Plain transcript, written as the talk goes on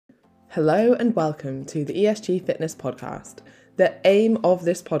Hello and welcome to the ESG Fitness Podcast. The aim of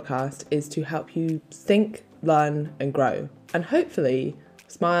this podcast is to help you think, learn and grow, and hopefully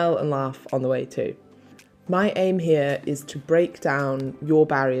smile and laugh on the way too. My aim here is to break down your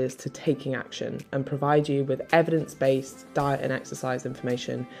barriers to taking action and provide you with evidence-based diet and exercise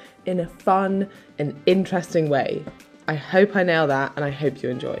information in a fun and interesting way. I hope I nail that and I hope you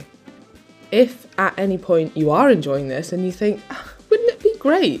enjoy. If at any point you are enjoying this and you think, wouldn't it be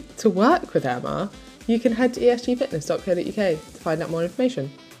great to work with Emma, you can head to esgfitness.co.uk to find out more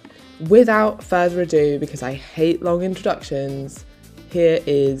information. Without further ado, because I hate long introductions, here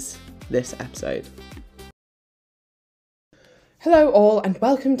is this episode. Hello all and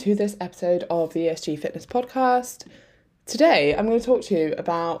welcome to this episode of the ESG Fitness Podcast. Today I'm going to talk to you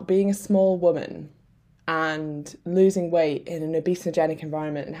about being a small woman and losing weight in an obesogenic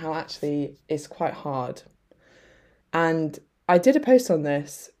environment and how actually it's quite hard. And I did a post on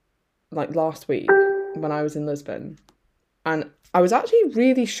this last week when I was in Lisbon, and I was actually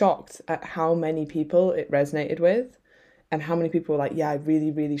really shocked at how many people it resonated with and how many people were like, yeah, I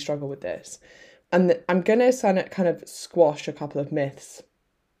really, really struggle with this. And I'm going to kind of squash a couple of myths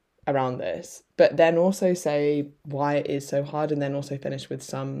around this, but then also say why it is so hard, and then also finish with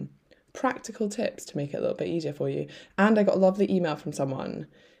some practical tips to make it a little bit easier for you. And I got a lovely email from someone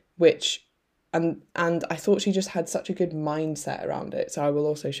and I thought she just had such a good mindset around it, so I will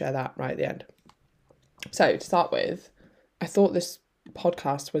also share that right at the end. So to start with, I thought this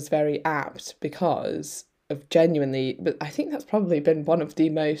podcast was very apt because of but I think that's probably been one of the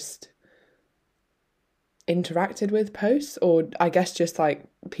most interacted with posts, or I guess just like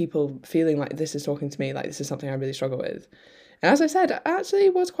people feeling like this is talking to me, like this is something I really struggle with. And as I said, I actually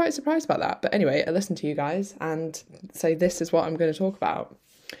was quite surprised about that. But anyway, I listened to you guys and say this is what I'm going to talk about.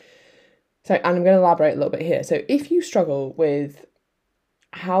 So, and I'm going to elaborate a little bit here. So if you struggle with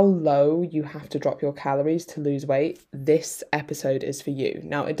how low you have to drop your calories to lose weight, this episode is for you.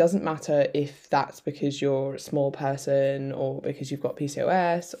 Now, it doesn't matter if that's because you're a small person or because you've got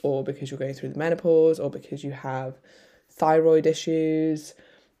PCOS or because you're going through the menopause or because you have thyroid issues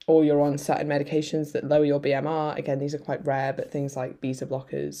or you're on certain medications that lower your BMR. Again, these are quite rare, but things like beta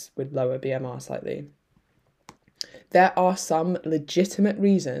blockers would lower BMR slightly. There are some legitimate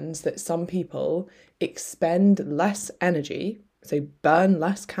reasons that some people expend less energy, so burn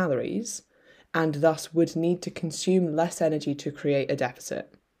less calories, and thus would need to consume less energy to create a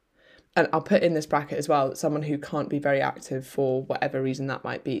deficit. And I'll put in this bracket as well, someone who can't be very active for whatever reason that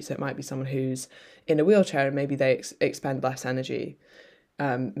might be. So it might be someone who's in a wheelchair and maybe they expend less energy.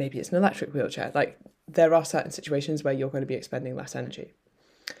 Maybe it's an electric wheelchair. Like, there are certain situations where you're going to be expending less energy.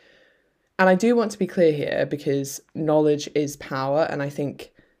 And I do want to be clear here because knowledge is power. And I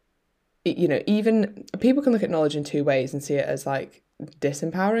think, even people can look at knowledge in two ways and see it as like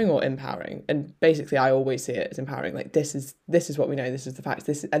disempowering or empowering. And basically I always see it as empowering. Like, this is what we know. This is the facts.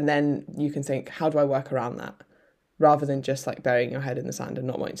 And then you can think, how do I work around that? Rather than just like burying your head in the sand and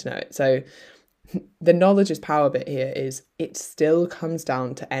not wanting to know it. So the knowledge is power bit here is it still comes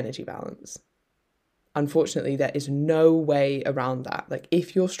down to energy balance. Unfortunately, there is no way around that. Like,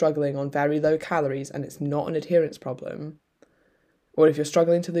 if you're struggling on very low calories and it's not an adherence problem, or if you're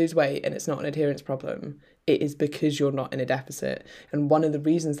struggling to lose weight and it's not an adherence problem, it is because you're not in a deficit. And one of the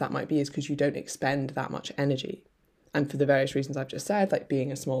reasons that might be is because you don't expend that much energy. And for the various reasons I've just said, like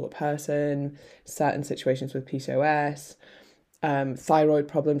being a smaller person, certain situations with PCOS, thyroid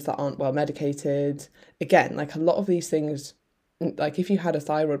problems that aren't well medicated. Again, like a lot of these things, like if you had a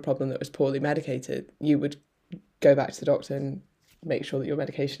thyroid problem that was poorly medicated, you would go back to the doctor and make sure that your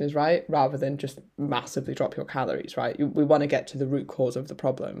medication is right, rather than just massively drop your calories, right? We want to get to the root cause of the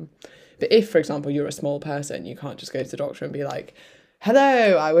problem. But if, for example, you're a small person, you can't just go to the doctor and be like,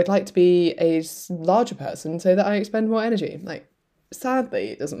 hello, I would like to be a larger person so that I expend more energy. Like, sadly,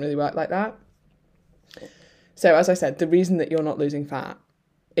 it doesn't really work like that. So as I said, the reason that you're not losing fat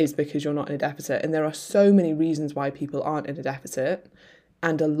is because you're not in a deficit. And there are so many reasons why people aren't in a deficit.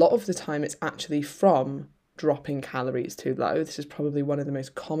 And a lot of the time it's actually from dropping calories too low. This is probably one of the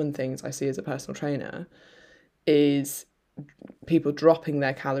most common things I see as a personal trainer, is people dropping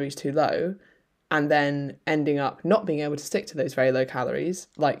their calories too low and then ending up not being able to stick to those very low calories,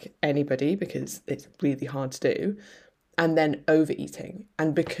 like anybody, because it's really hard to do, and then overeating.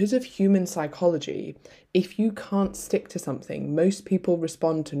 And because of human psychology, if you can't stick to something, most people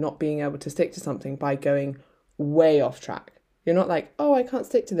respond to not being able to stick to something by going way off track. You're not like, oh, I can't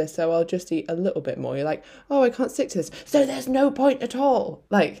stick to this, so I'll just eat a little bit more. You're like, oh, I can't stick to this, so there's no point at all.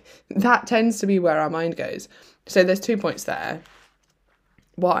 Like, that tends to be where our mind goes. So there's 2 points there.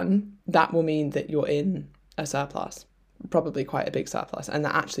 One, that will mean that you're in a surplus. probably quite a big surplus, and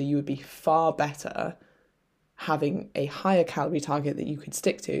that actually you would be far better having a higher calorie target that you could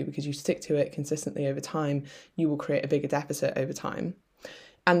stick to, because you stick to it consistently over time, you will create a bigger deficit over time.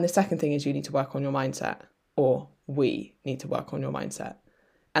 And the second thing is you need to work on your mindset, or we need to work on your mindset.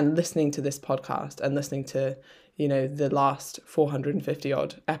 And listening to this podcast and listening to, the last 450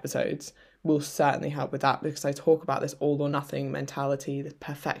 odd episodes will certainly help with that, because I talk about this all or nothing mentality, the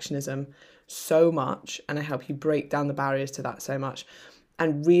perfectionism so much, and I help you break down the barriers to that so much.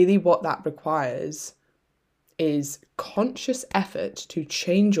 And really what that requires is conscious effort to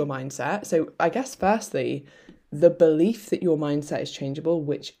change your mindset. So I guess firstly, the belief that your mindset is changeable,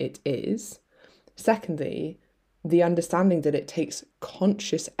 which it is. Secondly, the understanding that it takes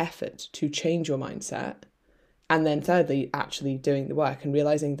conscious effort to change your mindset. And then thirdly, actually doing the work and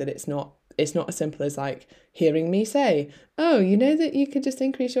realizing that it's not as simple as like hearing me say, oh, you know that you could just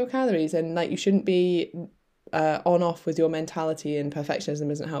increase your calories and like you shouldn't be on off with your mentality and perfectionism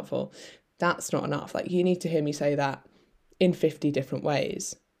isn't helpful. That's not enough. Like you need to hear me say that in 50 different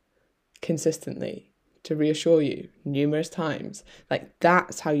ways consistently to reassure you numerous times. Like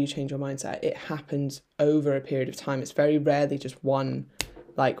that's how you change your mindset. It happens over a period of time. It's very rarely just one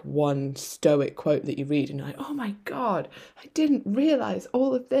stoic quote that you read and you're like, oh my God, I didn't realize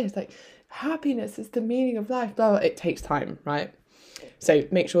all of this. Like happiness is the meaning of life, blah, blah. It takes time, right? So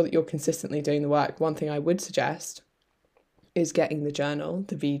make sure that you're consistently doing the work. One thing I would suggest is getting the journal,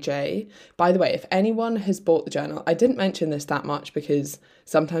 the VJ. By the way, if anyone has bought the journal, I didn't mention this that much because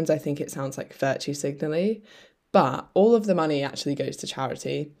sometimes I think it sounds like virtue signaling, but all of the money actually goes to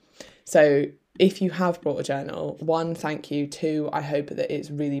charity. So if you have bought a journal, 1, thank you. 2, I hope that it's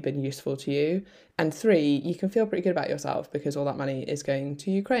really been useful to you. And 3, you can feel pretty good about yourself because all that money is going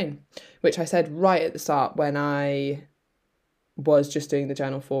to Ukraine, which I said right at the start when I was just doing the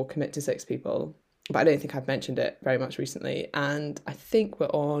journal for Commit to 6 people. But I don't think I've mentioned it very much recently. And I think we're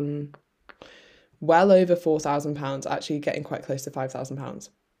on well over £4,000, actually getting quite close to £5,000.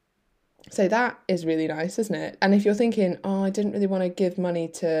 So that is really nice, isn't it? And if you're thinking, oh, I didn't really want to give money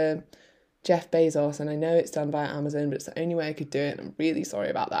to Jeff Bezos, and I know it's done by Amazon, but it's the only way I could do it, and I'm really sorry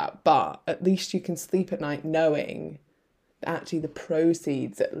about that. But at least you can sleep at night knowing that actually the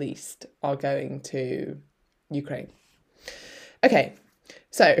proceeds at least are going to Ukraine. Okay.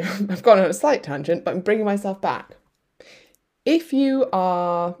 So I've gone on a slight tangent, but I'm bringing myself back. If you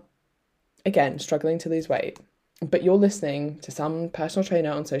are, again, struggling to lose weight, but you're listening to some personal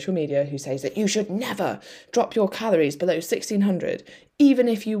trainer on social media who says that you should never drop your calories below 1600, even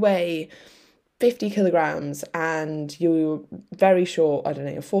if you weigh 50 kilograms and you're very short, I don't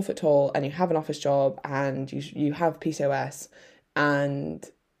know, you're 4 foot tall and you have an office job and you have PCOS, and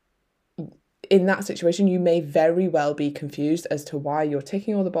in that situation, you may very well be confused as to why you're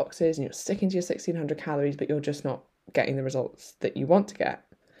ticking all the boxes and you're sticking to your 1600 calories, but you're just not getting the results that you want to get.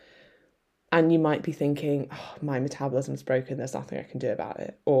 And you might be thinking, oh, my metabolism's broken, there's nothing I can do about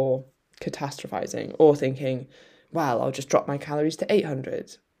it. Or catastrophizing, or thinking, well, I'll just drop my calories to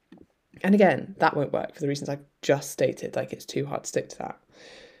 800. And again, that won't work for the reasons I've just stated, like it's too hard to stick to that.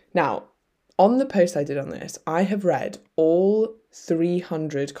 Now, on the post I did on this, I have read all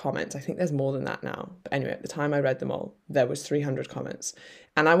 300 comments. I think there's more than that now. But anyway, at the time I read them all, there was 300 comments.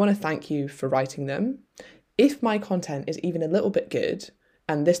 And I want to thank you for writing them. If my content is even a little bit good,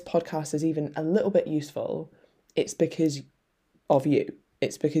 and this podcast is even a little bit useful, it's because of you.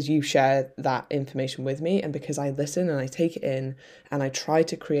 It's because you share that information with me, and because I listen and I take it in and I try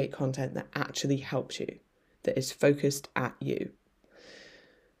to create content that actually helps you, that is focused at you.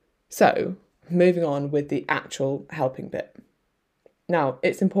 So, moving on with the actual helping bit. Now,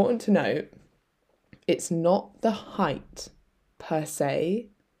 it's important to note, it's not the height per se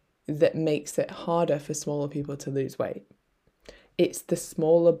that makes it harder for smaller people to lose weight. It's the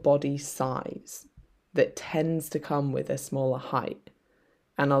smaller body size that tends to come with a smaller height.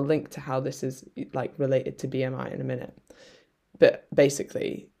 And I'll link to how this is like related to BMI in a minute. But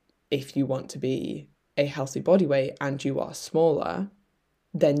basically, if you want to be a healthy body weight and you are smaller,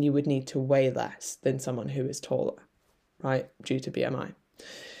 then you would need to weigh less than someone who is taller, right? Due to BMI.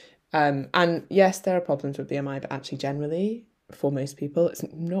 And yes, there are problems with BMI, but actually generally, for most people, it's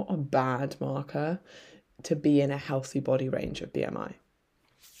not a bad marker to be in a healthy body range of BMI.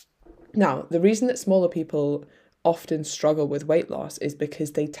 Now, the reason that smaller people often struggle with weight loss is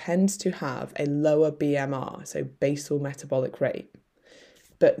because they tend to have a lower BMR, so basal metabolic rate.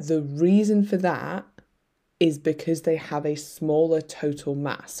 But the reason for that is because they have a smaller total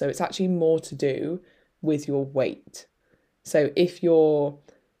mass. So it's actually more to do with your weight. So if you're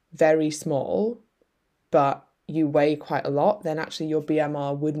very small, but you weigh quite a lot, then actually your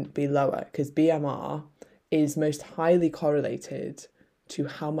BMR wouldn't be lower, because BMR is most highly correlated to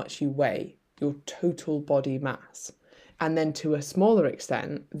how much you weigh, your total body mass. And then to a smaller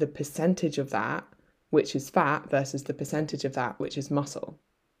extent, the percentage of that, which is fat, versus the percentage of that, which is muscle.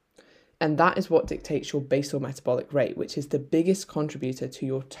 And that is what dictates your basal metabolic rate, which is the biggest contributor to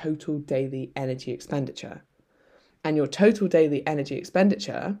your total daily energy expenditure. And your total daily energy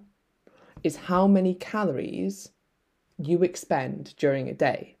expenditure is how many calories you expend during a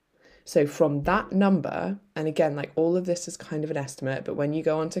day. So from that number, and again, like all of this is kind of an estimate, but when you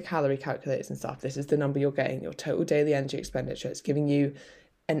go onto calorie calculators and stuff, this is the number you're getting, your total daily energy expenditure. It's giving you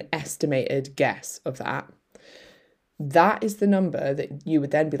an estimated guess of that. That is the number that you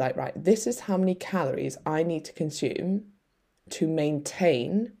would then be like, right, this is how many calories I need to consume to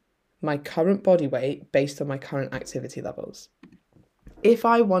maintain my current body weight based on my current activity levels. If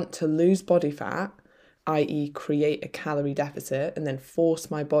I want to lose body fat, i.e. create a calorie deficit and then force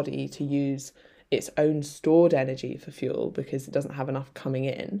my body to use its own stored energy for fuel because it doesn't have enough coming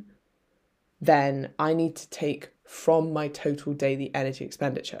in, then I need to take from my total daily energy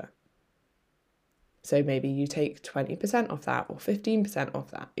expenditure. So maybe you take 20% off that or 15%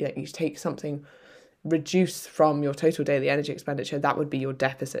 off that. You take something, reduce from your total daily energy expenditure, that would be your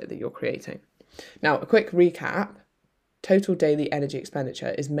deficit that you're creating. Now, a quick recap. Total daily energy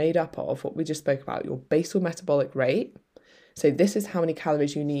expenditure is made up of what we just spoke about, your basal metabolic rate. So this is how many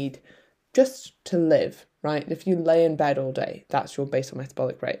calories you need just to live, right? If you lay in bed all day, that's your basal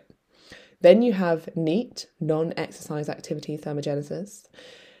metabolic rate. Then you have NEAT, non-exercise activity thermogenesis,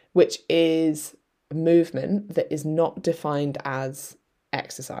 which is movement that is not defined as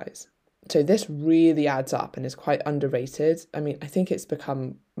exercise. So this really adds up and is quite underrated. I mean, I think it's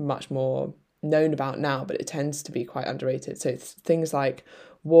become much more known about now, but it tends to be quite underrated. So it's things like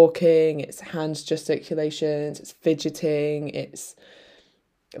walking, it's hand gesticulations, it's fidgeting, it's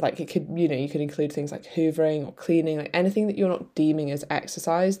like you could include things like hoovering or cleaning, like anything that you're not deeming as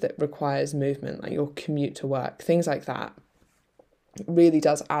exercise that requires movement, like your commute to work, things like that. It really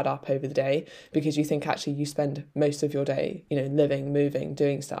does add up over the day because you think actually you spend most of your day, living, moving,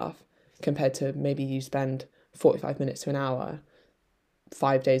 doing stuff, compared to maybe you spend 45 minutes to an hour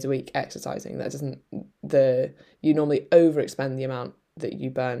 5 days a week exercising. You normally overexpend the amount that you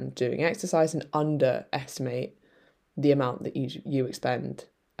burn doing exercise and underestimate the amount that you expend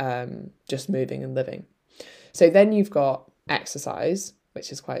just moving and living. So then you've got exercise,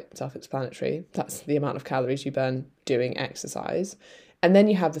 which is quite self-explanatory. That's the amount of calories you burn doing exercise. And then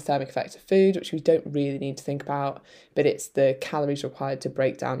you have the thermic effect of food, which we don't really need to think about, but it's the calories required to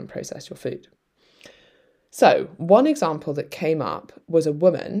break down and process your food. So one example that came up was a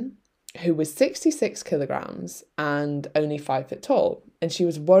woman who was 66 kilograms and only 5 foot tall. And she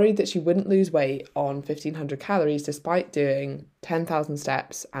was worried that she wouldn't lose weight on 1,500 calories despite doing 10,000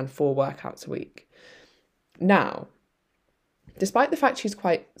 steps and 4 workouts a week. Now, despite the fact she's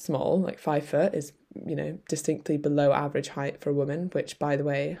quite small, like 5 foot is, distinctly below average height for a woman, which, by the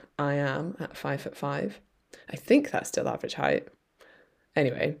way, I am at 5'5". I think that's still average height.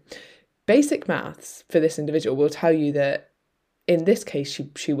 Anyway, basic maths for this individual will tell you that in this case,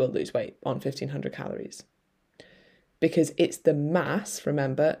 she will lose weight on 1,500 calories because it's the mass,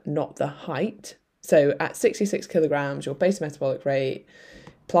 remember, not the height. So at 66 kilograms, your base metabolic rate,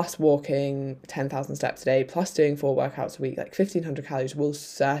 plus walking 10,000 steps a day, plus doing 4 workouts a week, like 1,500 calories will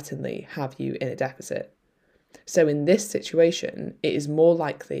certainly have you in a deficit. So in this situation, it is more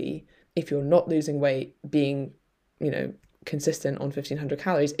likely, if you're not losing weight, being, consistent on 1,500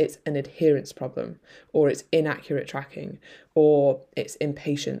 calories, it's an adherence problem, or it's inaccurate tracking, or it's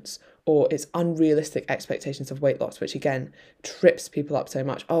impatience, or it's unrealistic expectations of weight loss, which again trips people up so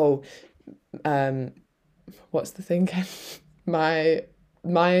much. What's the thing again?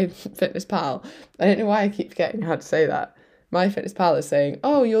 My Fitness Pal. I don't know why I keep forgetting how to say that. My Fitness Pal is saying,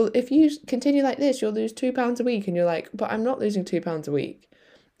 if you continue like this, you'll lose 2 pounds a week. And you're like, but I'm not losing 2 pounds a week.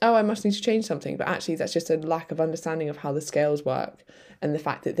 Oh, I must need to change something. But actually, that's just a lack of understanding of how the scales work and the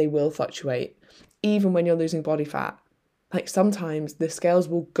fact that they will fluctuate, even when you're losing body fat. Like sometimes the scales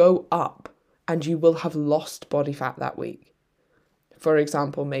will go up and you will have lost body fat that week. For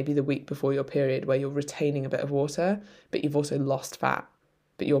example, maybe the week before your period where you're retaining a bit of water, but you've also lost fat,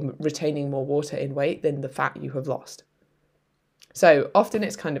 but you're retaining more water in weight than the fat you have lost. So often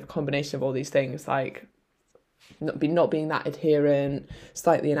it's kind of a combination of all these things, like not being that adherent,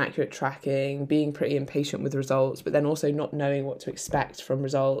 slightly inaccurate tracking, being pretty impatient with results, but then also not knowing what to expect from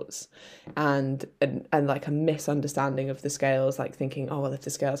results, and like a misunderstanding of the scales, like thinking, oh, well, if the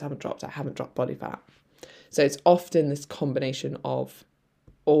scales haven't dropped, I haven't dropped body fat. So it's often this combination of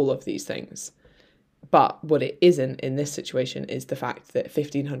all of these things. But what it isn't in this situation is the fact that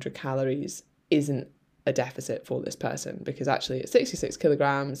 1,500 calories isn't a deficit for this person, because actually at 66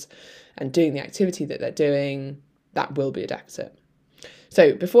 kilograms and doing the activity that they're doing, that will be a deficit.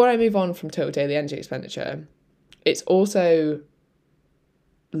 So before I move on from total daily energy expenditure, it's also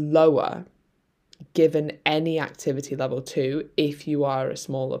lower given any activity level too if you are a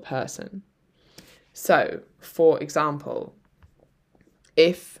smaller person. So, for example,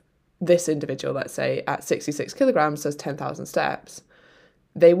 if this individual, let's say at 66 kilograms, does 10,000 steps,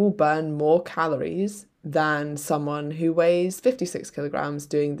 they will burn more calories than someone who weighs 56 kilograms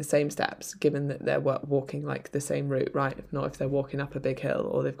doing the same steps, given that they're walking like the same route, right? If not, if they're walking up a big hill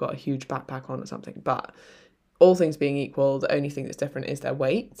or they've got a huge backpack on or something. But all things being equal, the only thing that's different is their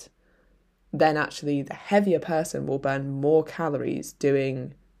weight. Then actually the heavier person will burn more calories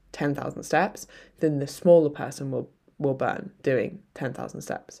doing 10,000 steps than the smaller person will burn doing 10,000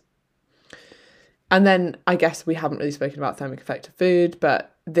 steps. And then I guess we haven't really spoken about thermic effect of food,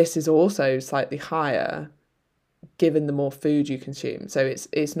 but this is also slightly higher given the more food you consume. So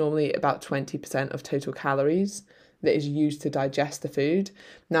it's normally about 20% of total calories that is used to digest the food.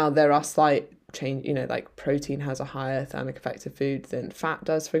 Now there are slight change, like protein has a higher thermic effect of food than fat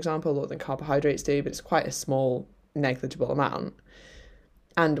does, for example, or than carbohydrates do, but it's quite a small, negligible amount.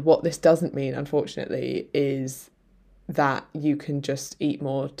 And what this doesn't mean, unfortunately, is that you can just eat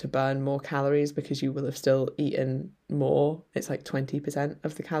more to burn more calories, because you will have still eaten more. It's like 20%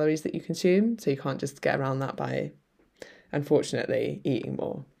 of the calories that you consume. So you can't just get around that by, unfortunately, eating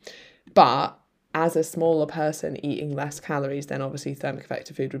more. But as a smaller person eating less calories, then obviously thermic effect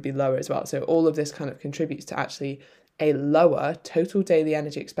of food would be lower as well. So all of this kind of contributes to actually a lower total daily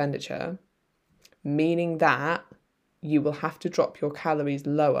energy expenditure, meaning that you will have to drop your calories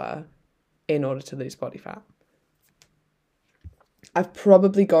lower in order to lose body fat. I've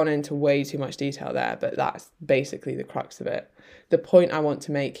probably gone into way too much detail there, but that's basically the crux of it. The point I want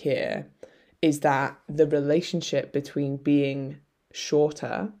to make here is that the relationship between being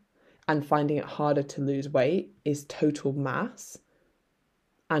shorter and finding it harder to lose weight is total mass,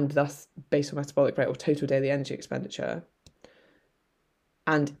 and thus basal metabolic rate or total daily energy expenditure.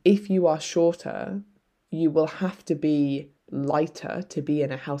 And if you are shorter, you will have to be lighter to be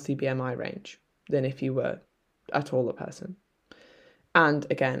in a healthy BMI range than if you were a taller person. And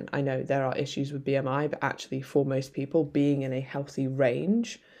again, I know there are issues with BMI, but actually for most people, being in a healthy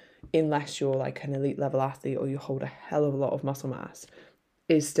range, unless you're like an elite level athlete or you hold a hell of a lot of muscle mass,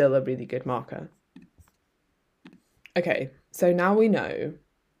 is still a really good marker. Okay, so now we know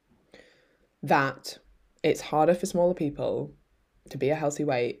that it's harder for smaller people to be a healthy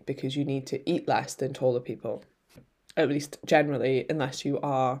weight because you need to eat less than taller people, at least generally, unless you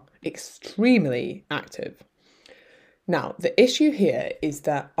are extremely active. Now, the issue here is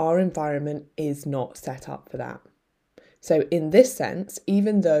that our environment is not set up for that. So in this sense,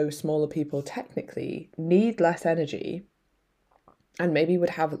 even though smaller people technically need less energy and maybe would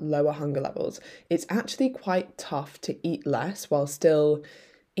have lower hunger levels, it's actually quite tough to eat less while still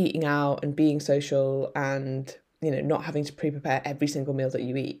eating out and being social and, not having to pre-prepare every single meal that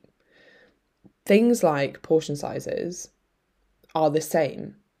you eat. Things like portion sizes are the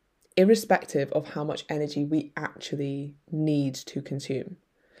same, irrespective of how much energy we actually need to consume.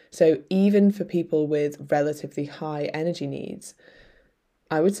 So even for people with relatively high energy needs,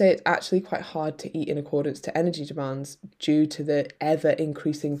 I would say it's actually quite hard to eat in accordance to energy demands due to the ever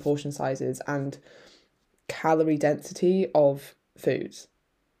increasing portion sizes and calorie density of foods.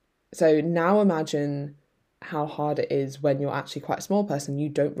 So now imagine how hard it is when you're actually quite a small person. You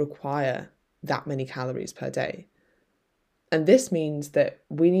don't require that many calories per day. And this means that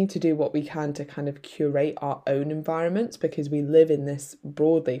we need to do what we can to kind of curate our own environments, because we live in this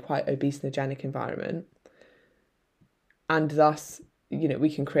broadly quite obesogenic environment. And thus, we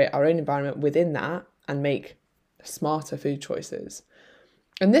can create our own environment within that and make smarter food choices.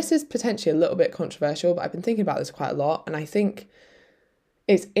 And this is potentially a little bit controversial, but I've been thinking about this quite a lot. And I think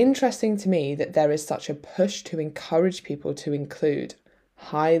it's interesting to me that there is such a push to encourage people to include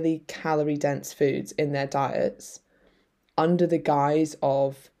highly calorie dense foods in their diets under the guise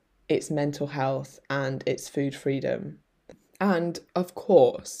of its mental health and its food freedom. And of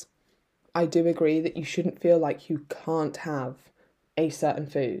course, I do agree that you shouldn't feel like you can't have a certain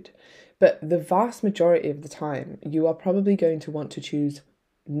food, but the vast majority of the time, you are probably going to want to choose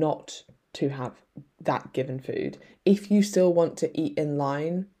not to have that given food if you still want to eat in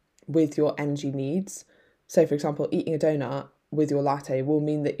line with your energy needs. So for example, eating a donut with your latte will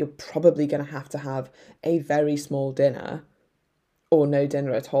mean that you're probably going to have a very small dinner or no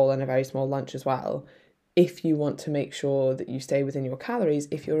dinner at all and a very small lunch as well, if you want to make sure that you stay within your calories,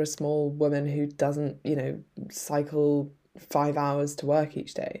 if you're a small woman who doesn't, cycle 5 hours to work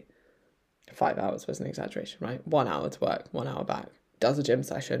each day. 5 hours was an exaggeration, right? 1 hour to work, 1 hour back, does a gym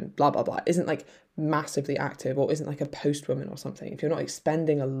session, blah, blah, blah, isn't like massively active or isn't like a post woman or something, if you're not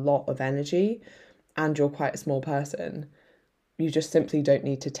expending a lot of energy and you're quite a small person, you just simply don't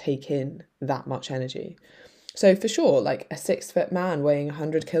need to take in that much energy. So for sure, like a 6 foot man weighing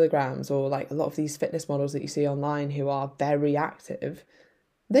 100 kilograms, or like a lot of these fitness models that you see online who are very active,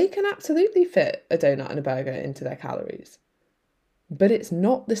 they can absolutely fit a donut and a burger into their calories. But it's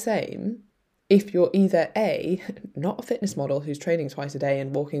not the same if you're either A, not a fitness model who's training twice a day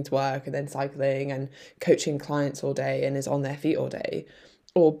and walking to work and then cycling and coaching clients all day and is on their feet all day,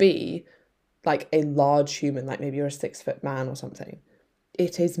 or B, like a large human, like maybe you're a 6 foot man or something.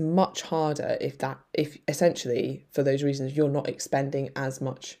 It is much harder if essentially for those reasons you're not expending as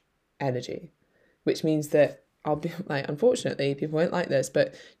much energy, which means that I'll be like, unfortunately, people won't like this,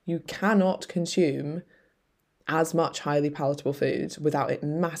 but you cannot consume as much highly palatable foods without it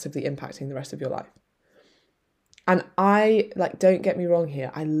massively impacting the rest of your life. And don't get me wrong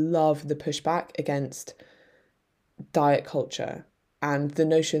here, I love the pushback against diet culture and the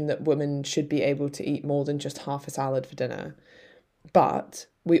notion that women should be able to eat more than just half a salad for dinner. But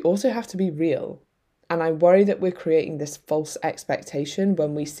we also have to be real. And I worry that we're creating this false expectation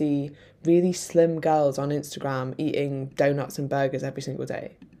when we see really slim girls on Instagram eating donuts and burgers every single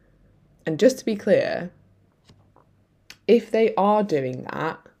day. And just to be clear, if they are doing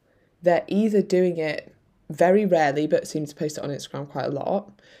that, they're either doing it very rarely but seem to post it on Instagram quite a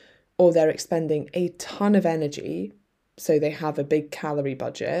lot, or they're expending a ton of energy, so they have a big calorie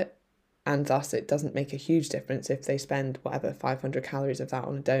budget, and thus it doesn't make a huge difference if they spend 500 calories of that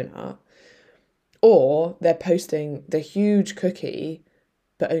on a donut, or they're posting the huge cookie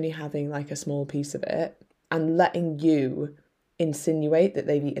but only having like a small piece of it and letting you insinuate that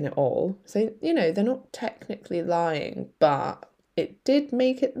they've eaten it all. So, they're not technically lying, but it did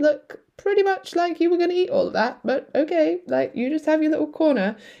make it look pretty much like you were going to eat all of that, but okay, like you just have your little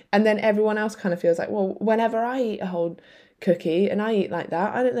corner. And then everyone else kind of feels like, well, whenever I eat a whole cookie and I eat like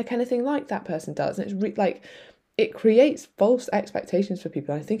that, I don't look anything like that person does. And it's it creates false expectations for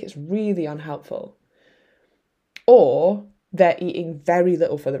people. And I think it's really unhelpful. Or they're eating very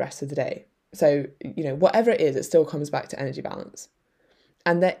little for the rest of the day. So, whatever it is, it still comes back to energy balance.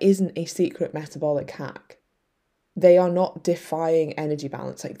 And there isn't a secret metabolic hack. They are not defying energy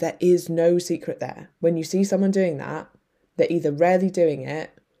balance. Like, there is no secret there. When you see someone doing that, they're either rarely doing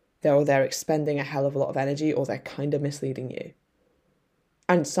it, or they're expending a hell of a lot of energy, or they're kind of misleading you.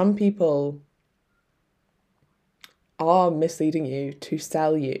 And some people are misleading you to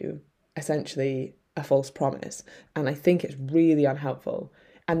sell you, essentially, a false promise. And I think it's really unhelpful.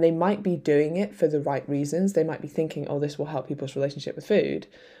 And they might be doing it for the right reasons. They might be thinking, oh, this will help people's relationship with food.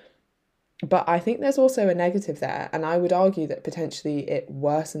 But I think there's also a negative there. And I would argue that potentially it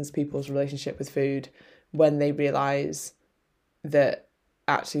worsens people's relationship with food when they realise that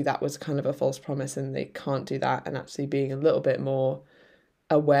actually that was kind of a false promise and they can't do that. And actually being a little bit more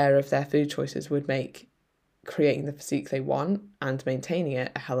aware of their food choices would make creating the physique they want and maintaining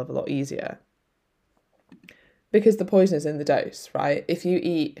it a hell of a lot easier. Because the poison is in the dose, right? If you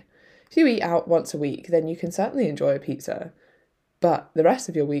eat out once a week, then you can certainly enjoy a pizza. But the rest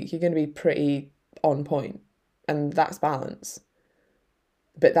of your week, you're going to be pretty on point. And that's balance.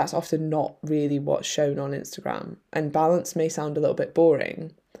 But that's often not really what's shown on Instagram. And balance may sound a little bit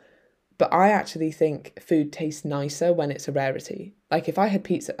boring. But I actually think food tastes nicer when it's a rarity. Like if I had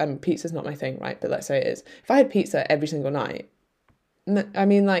pizza, pizza's not my thing, right? But let's say it is. If I had pizza every single night, I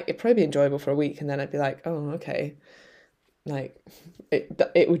mean, like, it'd probably be enjoyable for a week and then I'd be like, oh, okay. Like,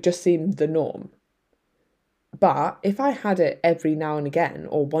 it would just seem the norm. But if I had it every now and again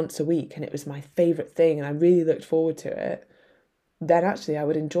or once a week and it was my favourite thing and I really looked forward to it, then actually I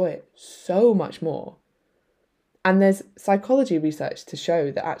would enjoy it so much more. And there's psychology research to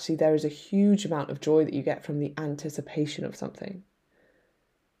show that actually there is a huge amount of joy that you get from the anticipation of something.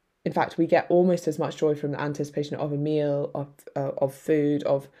 In fact, we get almost as much joy from the anticipation of a meal, of food,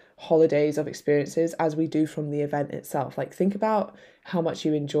 of holidays, of experiences, as we do from the event itself. Like, think about how much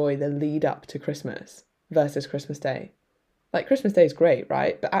you enjoy the lead up to Christmas versus Christmas Day. Like, Christmas Day is great,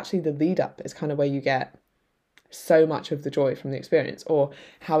 right? But actually the lead up is kind of where you get so much of the joy from the experience, or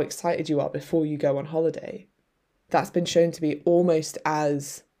how excited you are before you go on holiday. That's been shown to be almost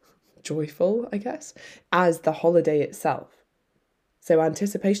as joyful, I guess, as the holiday itself. So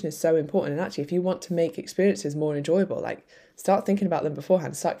anticipation is so important. And actually, if you want to make experiences more enjoyable, like start thinking about them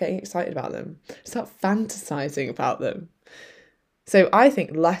beforehand, start getting excited about them, start fantasizing about them. So I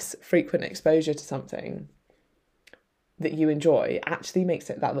think less frequent exposure to something that you enjoy actually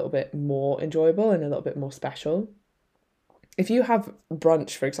makes it that little bit more enjoyable and a little bit more special. If you have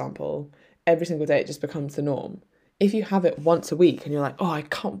brunch, for example, every single day it just becomes the norm. If you have it once a week and you're like, oh, I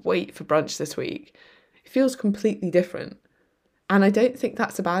can't wait for brunch this week, it feels completely different. And I don't think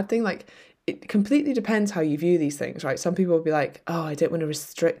that's a bad thing. Like, it completely depends how you view these things, right? Some people will be like, oh, I don't want to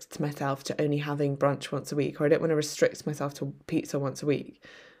restrict myself to only having brunch once a week, or I don't want to restrict myself to pizza once a week.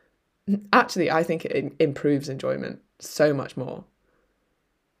 Actually, I think it improves enjoyment so much more.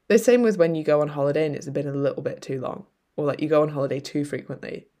 The same with when you go on holiday and it's been a little bit too long, or like you go on holiday too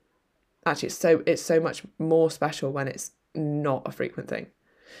frequently. Actually, it's so much more special when it's not a frequent thing.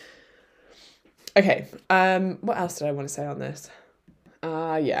 Okay, what else did I want to say on this?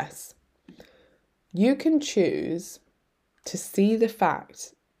 Yes. You can choose to see the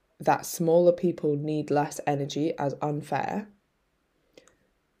fact that smaller people need less energy as unfair,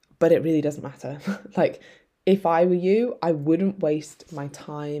 but it really doesn't matter. Like, if I were you, I wouldn't waste my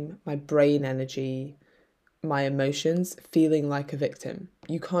time, my brain energy, my emotions feeling like a victim.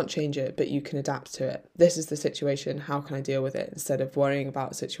 You can't change it, but you can adapt to it. This is the situation. How can I deal with it? Instead of worrying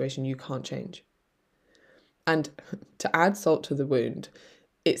about a situation you can't change. And to add salt to the wound,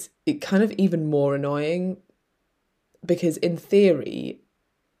 it kind of even more annoying because in theory,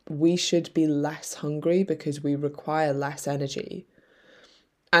 we should be less hungry because we require less energy.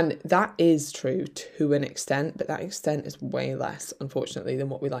 And that is true to an extent, but that extent is way less, unfortunately, than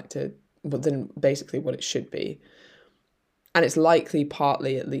what we like to, than basically what it should be. And it's likely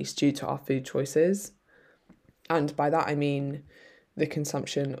partly, at least, due to our food choices. And by that, I mean the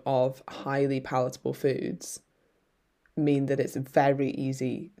consumption of highly palatable foods mean that it's very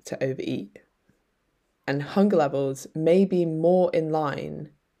easy to overeat. And hunger levels may be more in line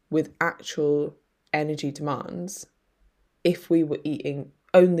with actual energy demands if we were eating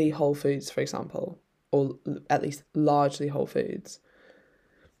only whole foods, for example, or at least largely whole foods.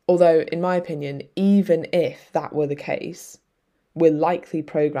 Although, in my opinion, even if that were the case, we're likely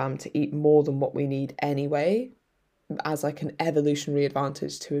programmed to eat more than what we need anyway, as like an evolutionary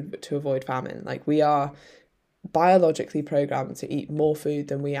advantage to avoid famine. Like, we are biologically programmed to eat more food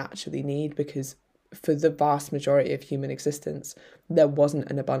than we actually need because for the vast majority of human existence, there wasn't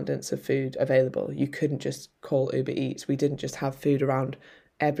an abundance of food available. You couldn't just call Uber Eats. We didn't just have food around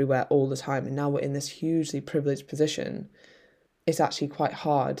everywhere all the time. And now we're in this hugely privileged position. It's actually quite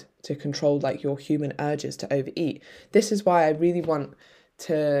hard to control like your human urges to overeat. This is why I really want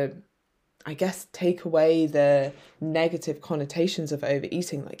to, I guess, take away the negative connotations of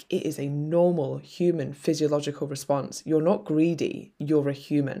overeating. Like, it is a normal human physiological response. You're not greedy, you're a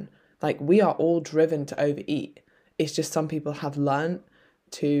human. Like, we are all driven to overeat. It's just some people have learned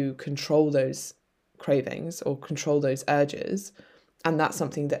to control those cravings or control those urges. And that's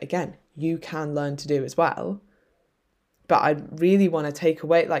something that, again, you can learn to do as well. But I really want to take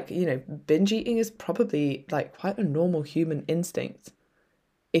away, like, you know, binge eating is probably like quite a normal human instinct.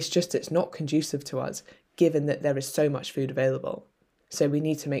 It's just it's not conducive to us, given that there is so much food available. So we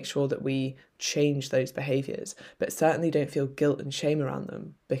need to make sure that we change those behaviours, but certainly don't feel guilt and shame around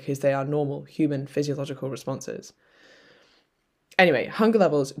them because they are normal human physiological responses. Anyway, hunger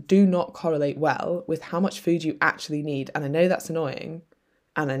levels do not correlate well with how much food you actually need. And I know that's annoying.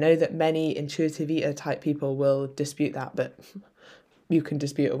 And I know that many intuitive eater type people will dispute that, but you can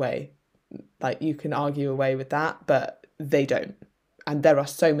dispute away. Like, you can argue away with that, but they don't. And there are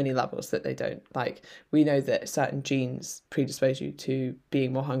so many levels that they don't. Like, we know that certain genes predispose you to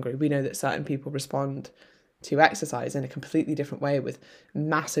being more hungry. We know that certain people respond to exercise in a completely different way with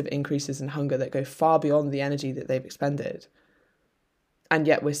massive increases in hunger that go far beyond the energy that they've expended. And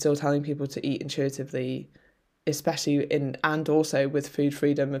yet we're still telling people to eat intuitively, especially in, and also with food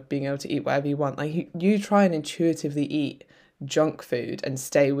freedom of being able to eat whatever you want. Like, you try and intuitively eat junk food and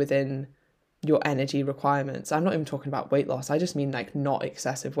stay within your energy requirements. I'm not even talking about weight loss. I just mean like not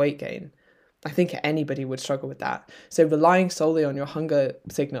excessive weight gain. I think anybody would struggle with that. So relying solely on your hunger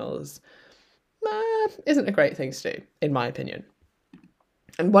signals isn't a great thing to do, in my opinion.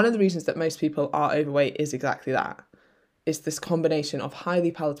 And one of the reasons that most people are overweight is exactly that. It's this combination of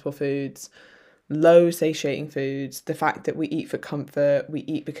highly palatable foods, low satiating foods, the fact that we eat for comfort, we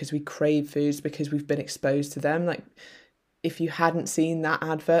eat because we crave foods because we've been exposed to them. Like, if you hadn't seen that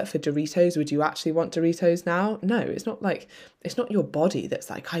advert for Doritos, would you actually want Doritos now? No, it's not like, it's not your body that's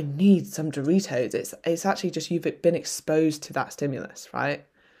like, I need some Doritos. It's actually just you've been exposed to that stimulus, right?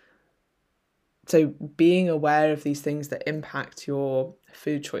 So being aware of these things that impact your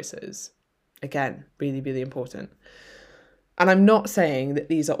food choices, again, really, really important. And I'm not saying that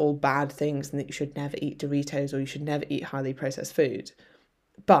these are all bad things and that you should never eat Doritos or you should never eat highly processed food.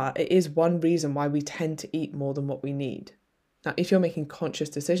 But it is one reason why we tend to eat more than what we need. Now, if you're making conscious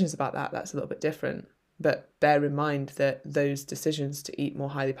decisions about that, that's a little bit different. But bear in mind that those decisions to eat more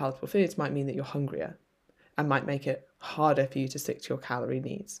highly palatable foods might mean that you're hungrier and might make it harder for you to stick to your calorie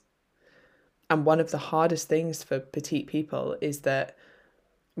needs. And one of the hardest things for petite people is that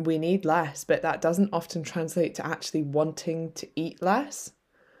we need less, but that doesn't often translate to actually wanting to eat less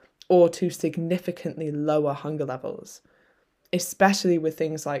or to significantly lower hunger levels, especially with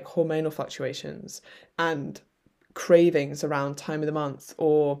things like hormonal fluctuations and cravings around time of the month,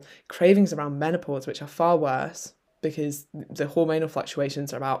 or cravings around menopause, which are far worse because the hormonal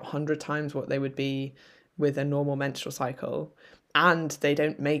fluctuations are about 100 times what they would be with a normal menstrual cycle, and they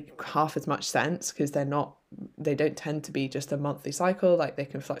don't make half as much sense because they don't tend to be just a monthly cycle, like they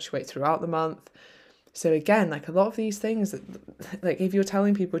can fluctuate throughout the month. So again, like a lot of these things, like if you're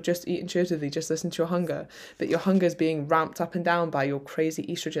telling people just eat intuitively, just listen to your hunger, but your hunger is being ramped up and down by your crazy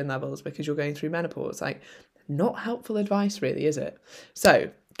estrogen levels because you're going through menopause, like not helpful advice really, is it?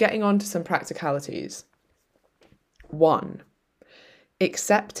 So getting on to some practicalities. 1,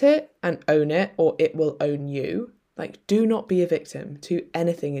 accept it and own it, or it will own you. Like, do not be a victim to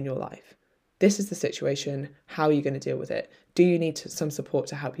anything in your life. This is the situation. How are you going to deal with it? Do you need some support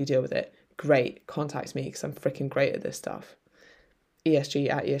to help you deal with it? Great, contact me because I'm freaking great at this stuff.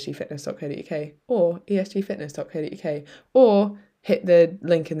 esg@esgfitness.co.uk or esgfitness.co.uk, or hit the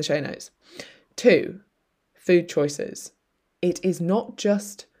link in the show notes. 2, food choices. It is not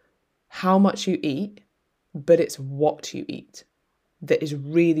just how much you eat, but it's what you eat that is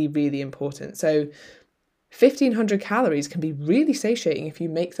really, really important. So 1,500 calories can be really satiating if you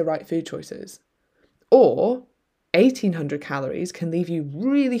make the right food choices. Or 1,800 calories can leave you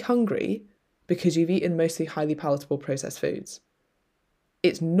really hungry because you've eaten mostly highly palatable processed foods.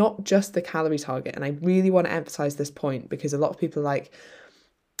 It's not just the calorie target. And I really want to emphasize this point because a lot of people are like,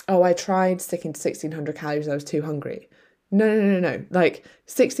 oh, I tried sticking to 1,600 calories and I was too hungry. No. Like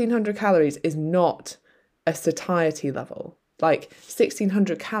 1,600 calories is not a satiety level. Like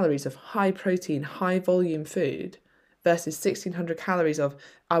 1,600 calories of high protein, high volume food versus 1,600 calories of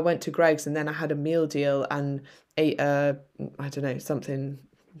I went to Greggs and then I had a meal deal and ate something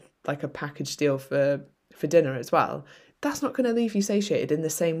like a package deal for dinner as well. That's not going to leave you satiated in the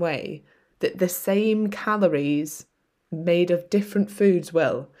same way that the same calories made of different foods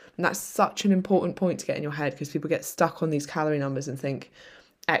will. And that's such an important point to get in your head because people get stuck on these calorie numbers and think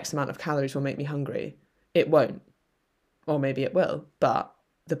X amount of calories will make me hungry. It won't. Or maybe it will. But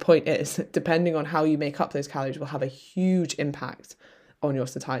the point is, depending on how you make up those calories will have a huge impact on your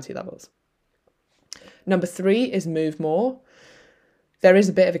satiety levels. Number 3 is move more. There is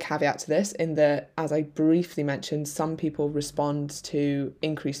a bit of a caveat to this in that, as I briefly mentioned, some people respond to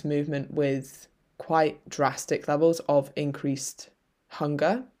increased movement with quite drastic levels of increased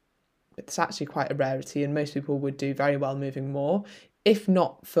hunger. It's actually quite a rarity, and most people would do very well moving more, if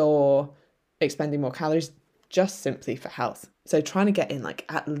not for expending more calories, just simply for health. So trying to get in like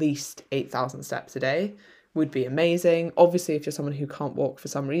at least 8,000 steps a day would be amazing. Obviously, if you're someone who can't walk for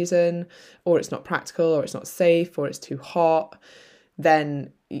some reason, or it's not practical, or it's not safe, or it's too hot,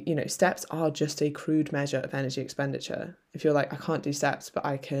 then, steps are just a crude measure of energy expenditure. If you're like, I can't do steps, but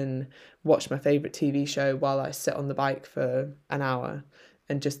I can watch my favorite TV show while I sit on the bike for an hour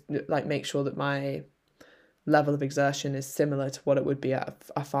and just like make sure that my level of exertion is similar to what it would be at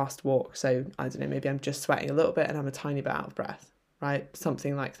a fast walk. So I don't know, maybe I'm just sweating a little bit and I'm a tiny bit out of breath, right?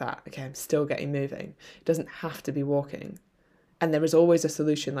 Something like that. Okay, I'm still getting moving. It doesn't have to be walking. And there is always a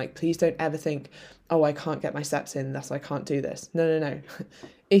solution. Like, please don't ever think, oh, I can't get my steps in, thus I can't do this. No.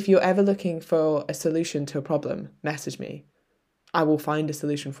 If you're ever looking for a solution to a problem, message me. I will find a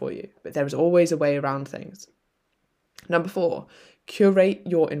solution for you. But there is always a way around things. Number 4, curate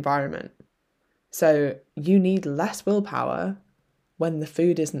your environment. So you need less willpower when the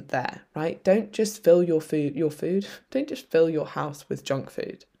food isn't there, right? Don't just fill don't just fill your house with junk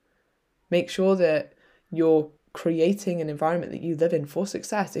food. Make sure that you're creating an environment that you live in for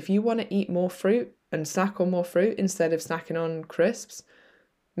success. If you want to eat more fruit and snack on more fruit instead of snacking on crisps,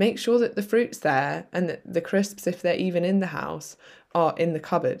 make sure that the fruit's there and that the crisps, if they're even in the house, are in the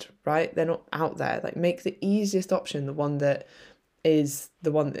cupboard, right? They're not out there. Like, make the easiest option make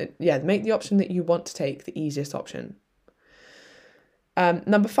the option that you want to take the easiest option.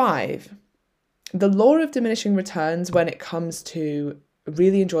 Number 5, the law of diminishing returns when it comes to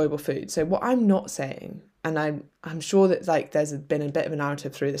really enjoyable food. So what I'm not saying, and I'm sure that like there's been a bit of a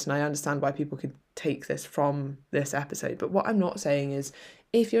narrative through this, and I understand why people could take this from this episode, but what I'm not saying is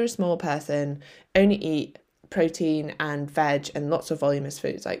if you're a small person, only eat protein and veg and lots of voluminous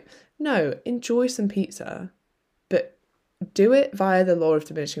foods. Like, no, enjoy some pizza, but do it via the law of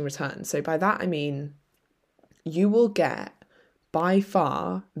diminishing returns. So by that I mean you will get by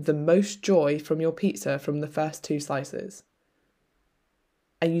far the most joy from your pizza from the first 2 slices.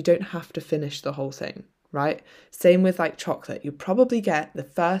 And you don't have to finish the whole thing, right? Same with like chocolate. You probably get the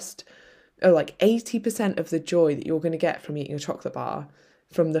first, like 80% of the joy that you're going to get from eating a chocolate bar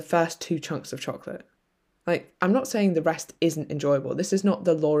from the first 2 chunks of chocolate. Like, I'm not saying the rest isn't enjoyable. This is not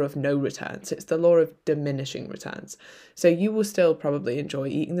the law of no returns. It's the law of diminishing returns. So you will still probably enjoy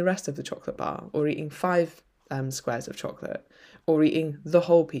eating the rest of the chocolate bar, or eating 5 squares of chocolate, or eating the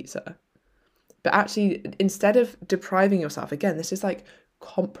whole pizza. But actually, instead of depriving yourself, again, this is like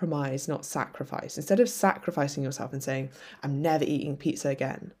compromise, not sacrifice. Instead of sacrificing yourself and saying, I'm never eating pizza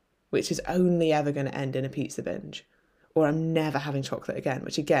again, which is only ever going to end in a pizza binge, or I'm never having chocolate again,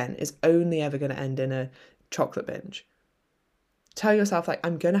 which again is only ever going to end in a chocolate binge. Tell yourself, like,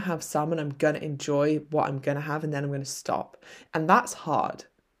 I'm going to have some and I'm going to enjoy what I'm going to have, and then I'm going to stop. And that's hard.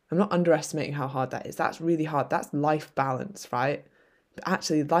 I'm not underestimating how hard that is. That's really hard. That's life balance, right? But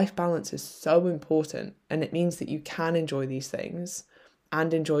actually, life balance is so important, and it means that you can enjoy these things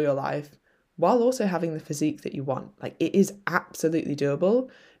and enjoy your life while also having the physique that you want. Like, it is absolutely doable,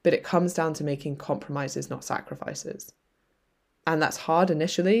 but it comes down to making compromises, not sacrifices. And that's hard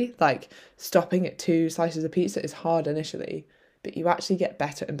initially. Like, stopping at 2 slices of pizza is hard initially, but you actually get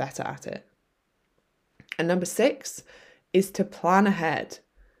better and better at it. And number 6 is to plan ahead,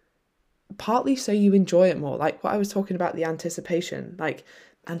 partly so you enjoy it more. Like what I was talking about, the anticipation, like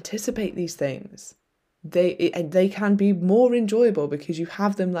anticipate these things. They can be more enjoyable because you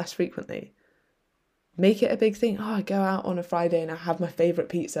have them less frequently. Make it a big thing. Oh, I go out on a Friday and I have my favourite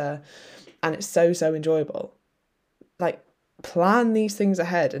pizza and it's so enjoyable. Like, plan these things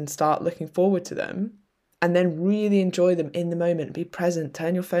ahead and start looking forward to them, and then really enjoy them in the moment. Be present,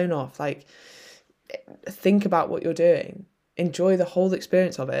 turn your phone off, like think about what you're doing, enjoy the whole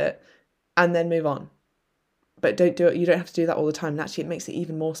experience of it, and then move on. But don't do it. You don't have to do that all the time. And actually, it makes it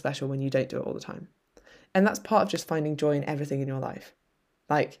even more special when you don't do it all the time. And that's part of just finding joy in everything in your life.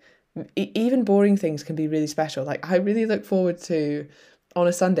 Like, even boring things can be really special. Like, I really look forward to, on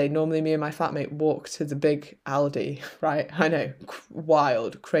a Sunday, normally me and my flatmate walk to the big Aldi, right? I know,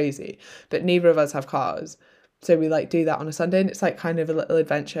 wild, crazy, but neither of us have cars. So we like do that on a Sunday, and it's like kind of a little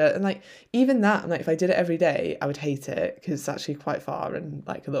adventure. And like, even that, I'm like, if I did it every day, I would hate it because it's actually quite far and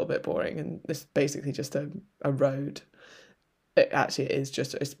like a little bit boring. And it's basically just a road. It actually is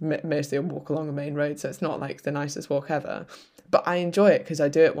just, it's mostly a walk along a main road. So it's not like the nicest walk ever. But I enjoy it because I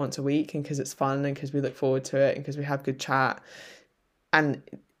do it once a week, and because it's fun, and because we look forward to it, and because we have good chat. And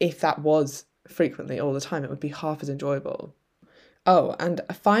if that was frequently all the time, it would be half as enjoyable. Oh, and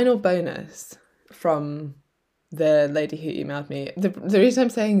a final bonus from the lady who emailed me. The reason I'm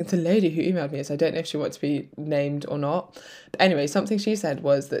saying the lady who emailed me is I don't know if she wants to be named or not. But anyway, something she said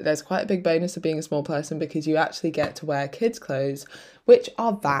was that there's quite a big bonus of being a small person because you actually get to wear kids' clothes, which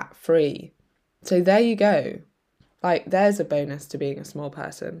are VAT free. So there you go. Like, there's a bonus to being a small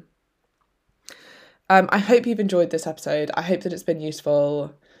person. I hope you've enjoyed this episode. I hope that it's been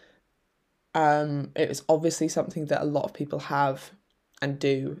useful. It was obviously something that a lot of people have and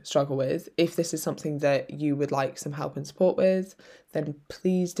do struggle with. If this is something that you would like some help and support with, then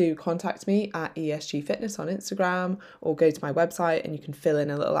please do contact me at ESG Fitness on Instagram, or go to my website and you can fill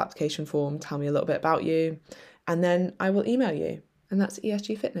in a little application form, tell me a little bit about you, and then I will email you. And that's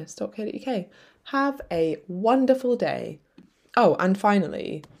esgfitness.co.uk. Have a wonderful day. Oh, and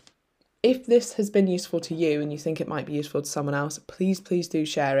finally, if this has been useful to you and you think it might be useful to someone else, please do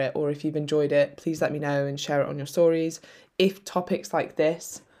share it. Or if you've enjoyed it, please let me know and share it on your stories. If topics like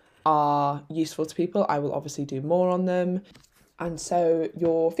this are useful to people, I will obviously do more on them. And so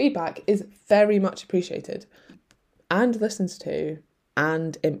your feedback is very much appreciated and listened to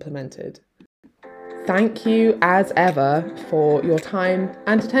and implemented. Thank you as ever for your time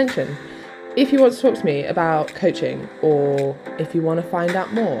and attention. If you want to talk to me about coaching, or if you want to find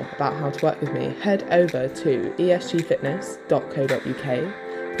out more about how to work with me, head over to esgfitness.co.uk.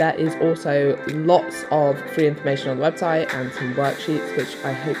 There is also lots of free information on the website and some worksheets, which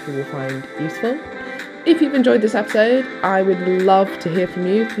I hope you will find useful. If you've enjoyed this episode, I would love to hear from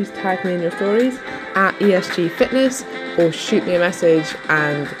you. Please tag me in your stories at ESG Fitness, or shoot me a message.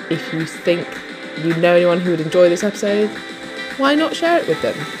 And if you think you know anyone who would enjoy this episode, why not share it with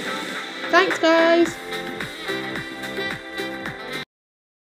them? Thanks, guys!